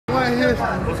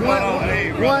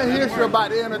one history about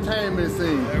the entertainment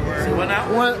scene.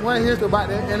 One history about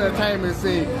the entertainment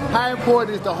scene. How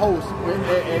important is the host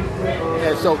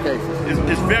at showcases?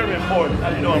 It's very important. How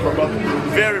you doing, brother?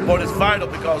 Very important. It's vital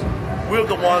because we're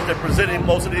the ones that presented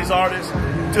most of these artists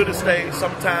to the stage,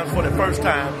 sometimes for the first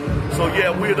time. So yeah,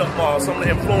 we're some of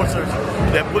the influencers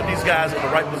that put these guys in the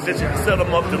right position to set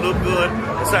them up to look good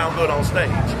and sound good on stage.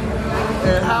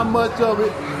 And how much of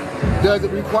it does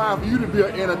it require for you to be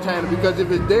an entertainer? Because if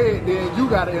it's dead, then you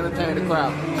got to entertain the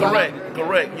crowd.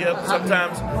 Correct. Yeah,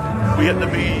 sometimes we have to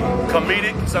be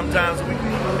comedic. Sometimes we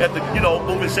have to,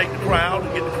 move and shake the crowd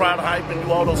and get the crowd hype and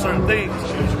do all those certain things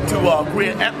to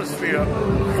create atmosphere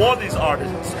for these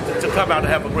artists to come out and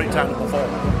have a great time to perform.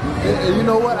 And you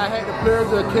know what? I had the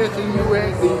pleasure of catching you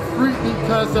at the Freaknik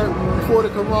concert before the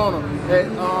Corona at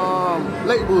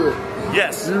Lakewood.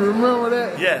 Yes. You remember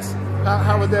that? Yes.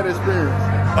 How was that experience?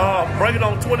 Bringing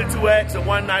on 22 acts in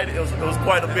one night, it was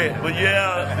quite a bit. But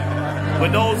yeah,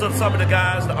 when those are some of the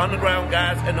guys, the underground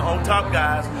guys and the on-top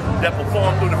guys that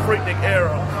performed through the Freaknik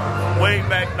era, way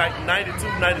back like 92,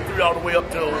 93, all the way up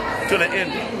to the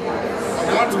ending.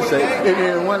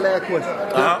 And one last question.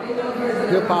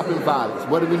 Hip-hop and violence.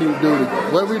 What do we need to do?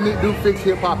 What do we need to do to fix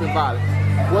hip-hop and violence?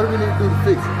 What do we need to do to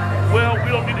fix it? Well, we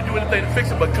don't need to do anything to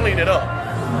fix it, but clean it up.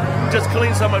 Just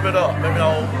clean some of it up.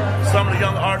 Some of the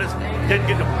young artists didn't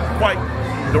get quite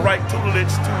the right tutelage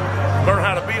to learn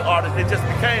how to be artists. They just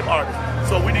became artists.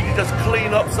 So we need to just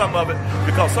clean up some of it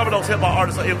because some of those hip-hop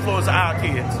artists are influencing our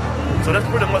kids. So that's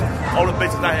pretty much all the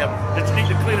basics I have. That you need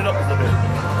to clean it up a little bit.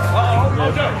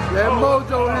 Mojo. Yeah,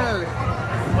 Mojo Hanley.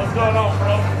 What's going on,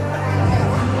 bro?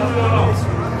 What's going on?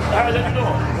 How you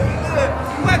doing?